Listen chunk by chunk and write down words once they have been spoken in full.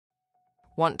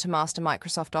Want to master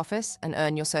Microsoft Office and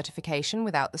earn your certification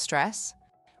without the stress?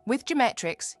 With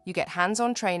GMetrix, you get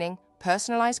hands-on training,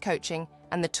 personalized coaching,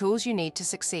 and the tools you need to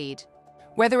succeed.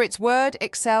 Whether it's Word,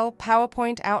 Excel,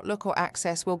 PowerPoint, Outlook, or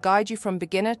Access, will guide you from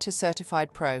beginner to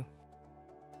certified pro.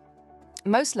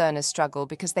 Most learners struggle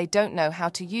because they don't know how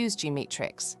to use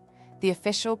GMetrix, the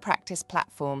official practice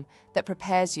platform that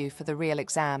prepares you for the real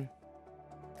exam.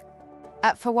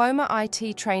 At Fawoma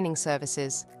IT Training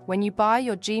Services, when you buy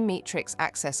your GMetrix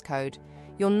access code,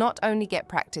 you'll not only get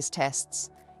practice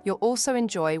tests, you'll also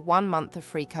enjoy 1 month of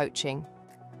free coaching.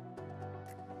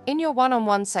 In your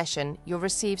one-on-one session, you'll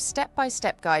receive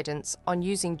step-by-step guidance on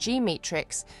using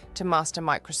GMetrix to master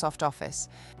Microsoft Office.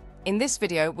 In this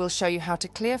video, we'll show you how to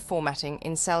clear formatting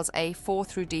in cells A4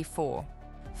 through D4.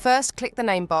 First, click the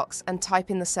name box and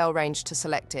type in the cell range to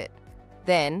select it.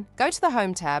 Then, go to the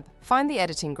Home tab, find the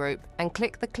editing group, and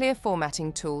click the Clear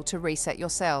Formatting tool to reset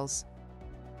your cells.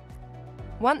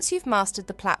 Once you've mastered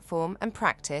the platform and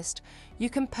practiced, you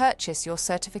can purchase your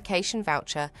certification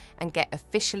voucher and get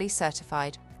officially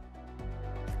certified.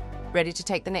 Ready to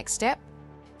take the next step?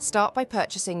 Start by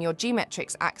purchasing your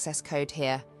GMetrix access code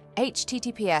here,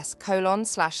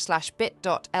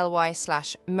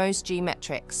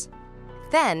 https://bit.ly/mosgmetrix.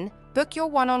 Then, book your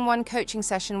one-on-one coaching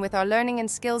session with our learning and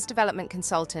skills development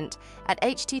consultant at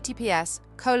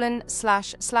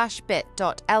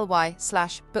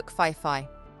https://bit.ly/bookfifi.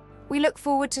 We look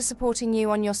forward to supporting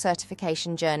you on your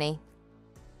certification journey.